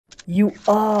You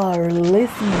are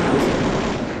listening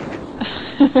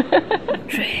to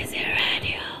Drezzy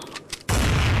Radio.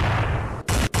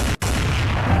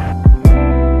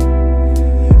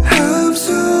 I'm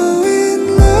so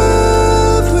in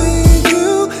love with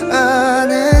you,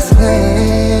 honestly.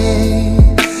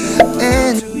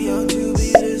 And too young to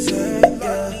be deserved,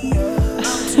 I'm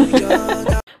too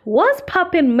young. What's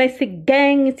poppin', messy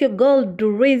gang? It's your girl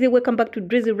Drezzy. Welcome back to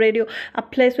Drezzy Radio, a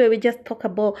place where we just talk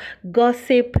about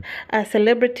gossip,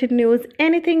 celebrity news,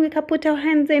 anything we can put our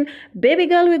hands in. Baby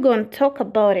girl, we're gonna talk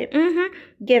about it.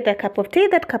 Get that cup of tea,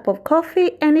 that cup of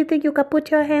coffee, anything you can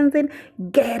put your hands in.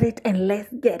 Get it and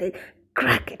let's get it.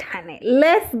 Crack it, honey.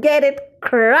 Let's get it.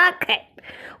 Crack it.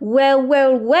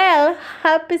 Well.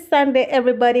 Happy Sunday,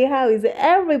 everybody. How is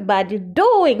everybody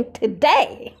doing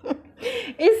today?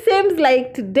 It seems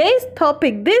like today's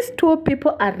topic, these two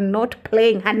people are not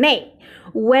playing, honey.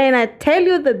 When I tell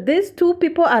you that these two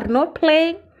people are not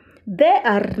playing, they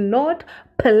are not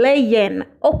playing,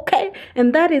 okay?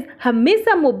 And that is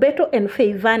Hamisa, Mobetto, and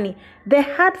Fahyvanny. They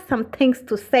had some things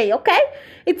to say, okay?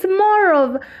 It's more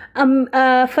of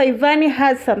Fahyvanny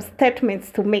has some statements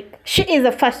to make. She is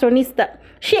a fashionista.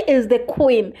 She is the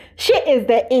queen. She is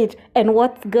the it. And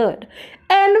what's good?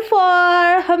 And for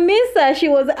Hamisa, she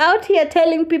was out here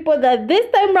telling people that this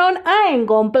time round, I ain't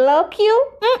gonna block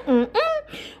you.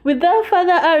 Without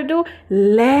further ado,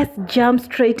 let's jump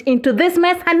straight into this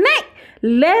mess, honey.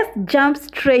 Let's jump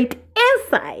straight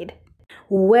inside.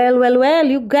 Well,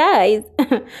 you guys.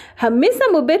 Hamisa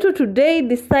Mobetto today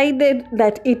decided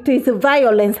that it is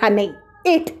violence, honey.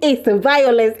 It is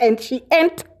violence and she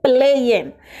ain't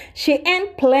playing. She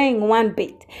ain't playing one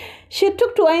bit. She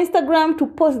took to Instagram to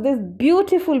post this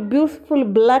beautiful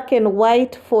black and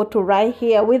white photo right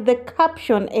here with the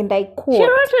caption, and I quote. She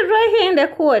wrote it right here in the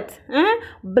quote.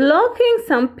 Blocking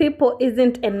some people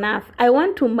isn't enough. I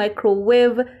want to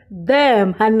microwave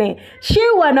them, honey. She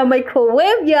wanna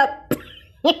microwave ya.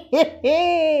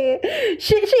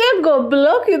 she ain't gonna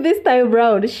block you this time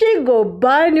round. She gonna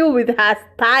burn you with her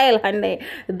style, honey.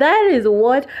 That is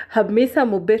what Hamisa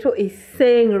Mobetto is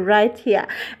saying right here.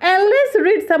 And let's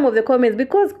read some of the comments,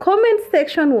 because comment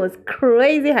section was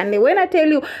crazy, honey. When I tell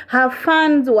you her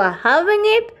fans were having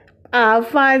it, our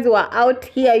fans were out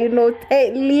here,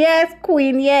 yes,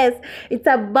 queen, yes, it's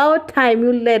about time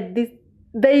you let this.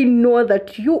 They know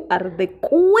that you are the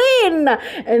queen,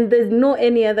 and there's no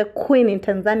any other queen in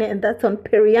Tanzania, and that's on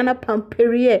Periana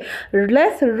Pamperie.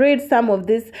 Let's read some of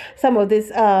these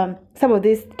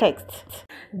texts.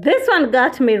 This one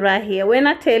got me right here. When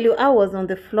I tell you I was on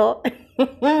the floor,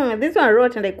 this one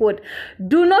wrote, and I quote,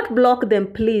 "Do not block them,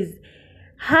 please.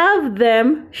 Have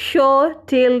them show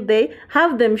till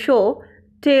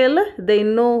they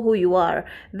know who you are."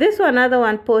 This one, another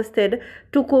one posted,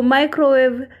 "Tuku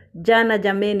microwave jana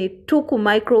jameni, tuku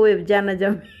microwave jana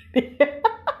jameni." You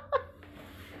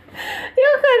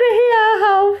can hear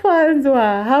how fans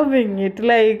were having it.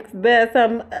 Like, there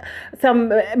are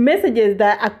some messages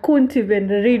that I couldn't even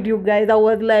read, you guys. I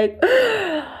was like,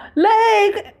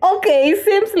 okay, it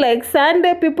seems like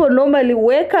Sunday people normally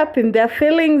wake up in their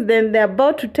feelings, then they're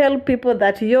about to tell people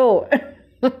that, yo,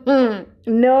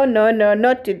 no,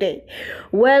 not today.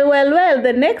 Well,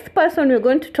 the next person we're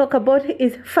going to talk about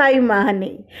is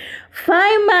fahyvanny.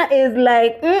 Fahyvanny is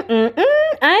like,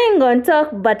 I ain't gonna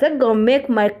talk, but I'm gonna make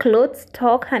my clothes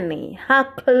talk, honey. Her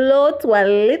clothes were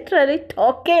literally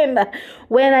talking.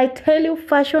 When I tell you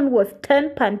fashion was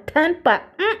 10 per,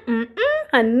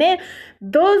 honey,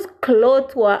 those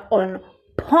clothes were on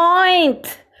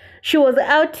point. She was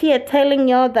out here telling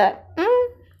y'all that,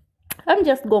 I'm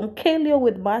just going to kill you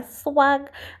with my swag.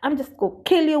 I'm just going to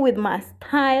kill you with my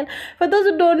style. For those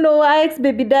who don't know, IX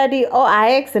baby daddy, or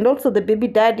IX and also the baby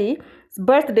daddy's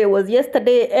birthday was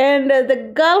yesterday. And the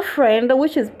girlfriend,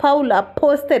 which is Paula,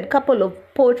 posted a couple of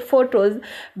photos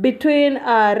between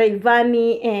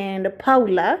Rayvanny and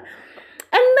Paula.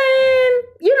 And then,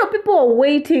 people are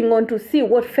waiting on to see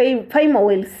what Fahyvanny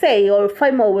will say or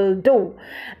Fahyvanny will do.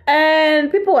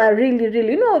 And people are really,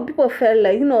 people felt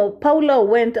like, Paula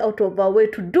went out of her way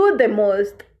to do the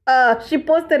most. She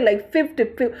posted like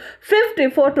 50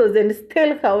 photos and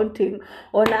still counting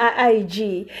on her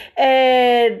IG.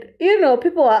 And,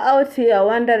 people are out here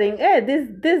wondering, hey,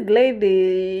 this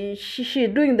lady, she's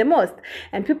doing the most.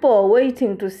 And people are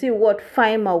waiting to see what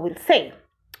Fahyvanny will say.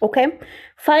 Okay,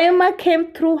 Fahyvanny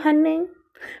came through, honey.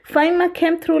 Fahyvanny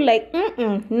came through like,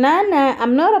 nah,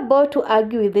 I'm not about to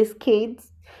argue with these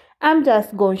kids. I'm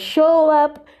just going to show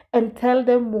up and tell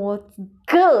them what's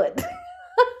good.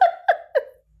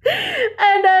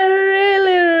 And I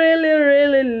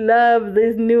really love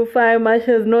this new Fahyvanny.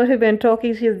 She's not even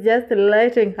talking. She's just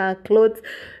letting her clothes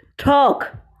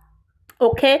talk.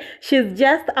 Okay, she's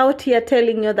just out here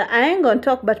telling you that I ain't gonna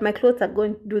talk, but my clothes are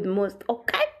going to do the most.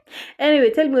 Okay. Anyway,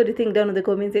 tell me what you think down in the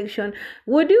comment section.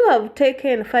 Would you have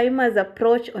taken Fahima's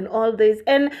approach on all this?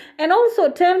 And also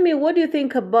tell me what do you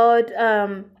think about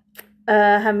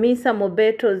Hamisa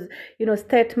Mobetto's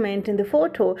statement in the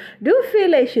photo. Do you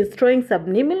feel like she's throwing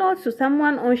subliminals to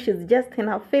someone, or she's just in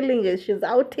her feelings? She's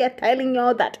out here telling you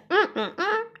all that I'm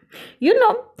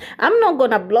not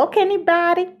gonna block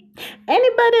anybody.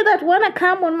 Anybody that wanna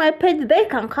come on my page, they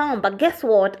can come. But guess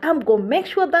what? I'm gonna make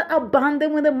sure that I ban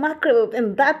them with the microwave,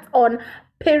 and that's on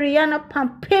Periana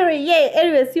Pamperier.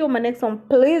 Anyway, see you on my next one.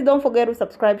 Please don't forget to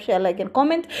subscribe, share, like, and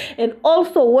comment. And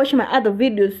also watch my other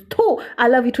videos too. I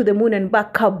love you to the moon and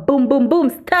back. Boom, boom, boom.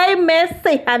 Stay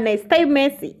messy, honey. Stay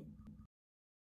messy.